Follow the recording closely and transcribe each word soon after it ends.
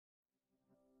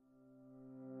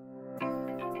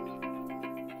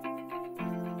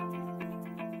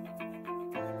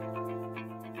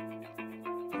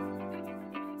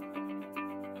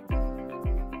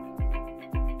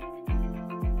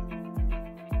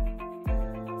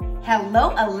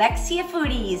Hello, Alexia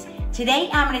foodies. Today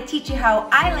I'm going to teach you how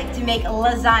I like to make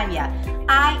lasagna.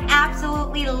 I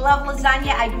absolutely love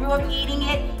lasagna. I grew up eating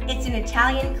it. It's an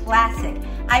Italian classic.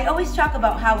 I always talk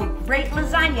about how a great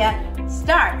lasagna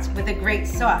starts with a great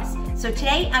sauce. So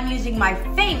today I'm using my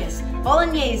famous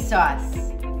bolognese sauce.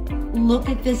 Look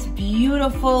at this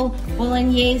beautiful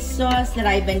bolognese sauce that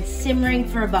I've been simmering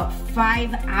for about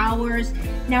 5 hours.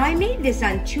 Now I made this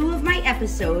on 2 of my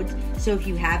episodes, so if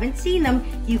you haven't seen them,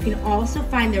 you can also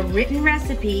find the written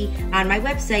recipe on my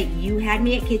website,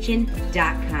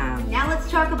 youhadmeatkitchen.com. Now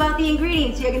let's talk about the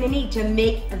ingredients you're gonna need to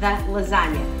make the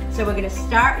lasagna. So we're gonna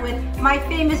start with my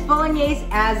famous bolognese,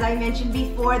 as I mentioned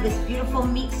before, this beautiful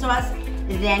meat sauce.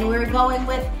 Then we're going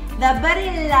with the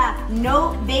Barilla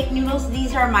no-bake noodles.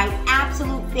 These are my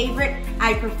absolute favorite.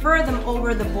 I prefer them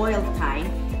over the boiled kind.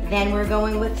 Then we're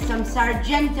going with some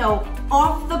Sargento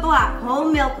off the block whole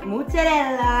milk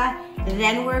mozzarella.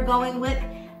 Then we're going with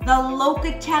the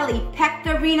Locatelli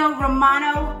Pecorino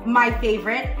Romano, my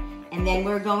favorite. And then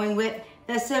we're going with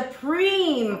the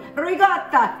Supreme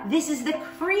Ricotta. This is the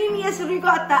creamiest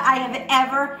ricotta I have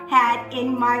ever had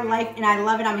in my life, and I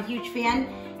love it. I'm a huge fan.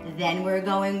 Then we're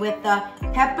going with the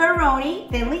pepperoni,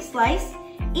 thinly sliced,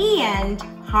 and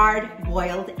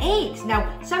hard-boiled eggs. Now,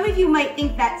 some of you might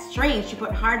think that's strange to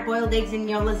put hard-boiled eggs in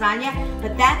your lasagna,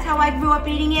 but that's how I grew up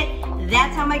eating it.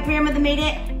 That's how my grandmother made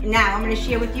it. Now, I'm gonna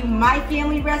share with you my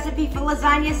family recipe for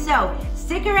lasagna, so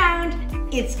stick around,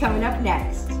 it's coming up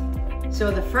next.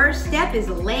 So the first step is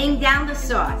laying down the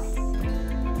sauce.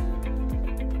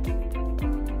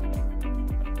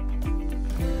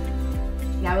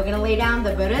 Now we're gonna lay down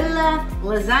the Barilla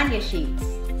lasagna sheets.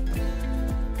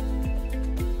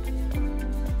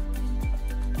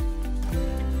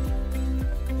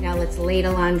 Now let's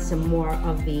ladle on some more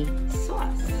of the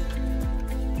sauce.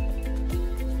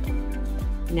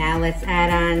 Now let's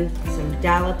add on some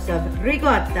dollops of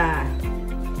ricotta.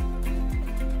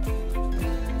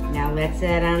 Now let's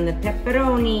add on the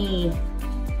pepperoni.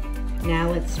 Now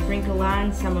let's sprinkle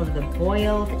on some of the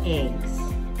boiled eggs.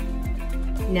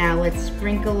 Now let's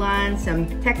sprinkle on some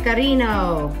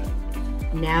pecorino.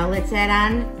 Now let's add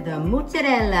on the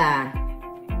mozzarella.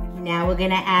 Now we're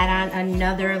gonna add on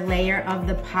another layer of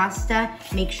the pasta.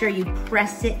 Make sure you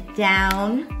press it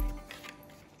down.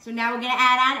 So now we're gonna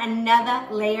add on another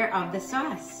layer of the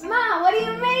sauce. Mom, what are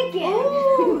you making?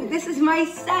 Ooh, this is my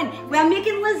son. We're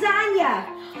making lasagna.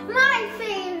 My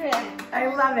favorite. I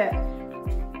love it.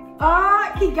 Oh,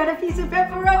 he got a piece of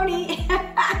pepperoni.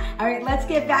 All right, let's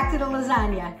get back to the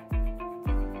lasagna.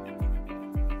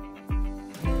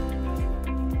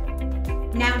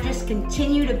 Now just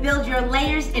continue to build your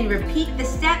layers and repeat the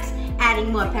steps,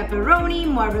 adding more pepperoni,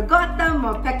 more ricotta,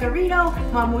 more pecorino,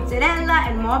 more mozzarella,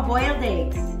 and more boiled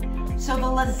eggs. So the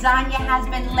lasagna has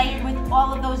been layered with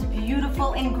all of those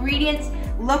beautiful ingredients.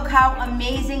 Look how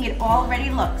amazing it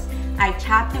already looks. I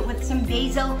topped it with some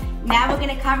basil. Now we're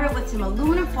gonna cover it with some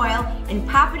aluminum foil and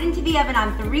pop it into the oven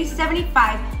on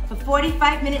 375 for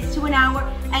 45 minutes to an hour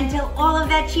until all of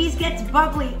that cheese gets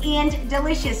bubbly and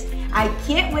delicious. I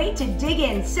can't wait to dig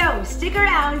in, so stick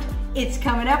around, it's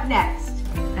coming up next.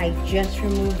 I just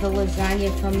removed the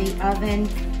lasagna from the oven.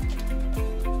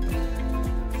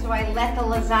 So I let the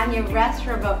lasagna rest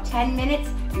for about 10 minutes.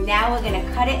 Now we're gonna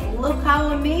cut it. Look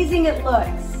how amazing it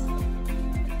looks.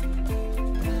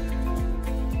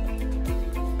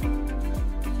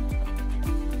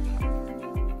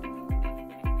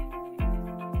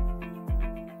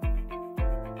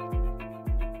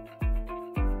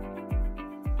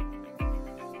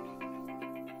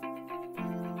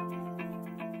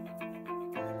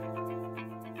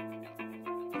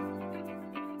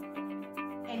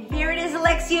 And here it is,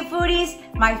 Alexia foodies,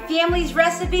 my family's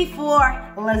recipe for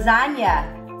lasagna.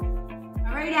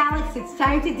 All right, Alex, it's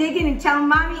time to dig in and tell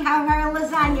Mommy how her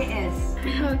lasagna is.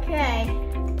 Okay.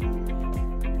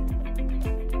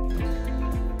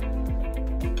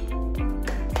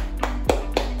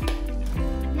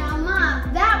 Now,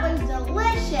 Mom, that was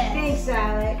delicious. Thanks,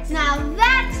 Alex. Now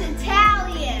that's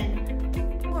Italian.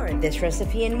 For this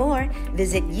recipe and more,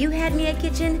 visit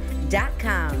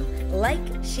youhadmeatkitchen.com. Like,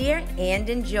 share, and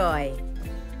enjoy.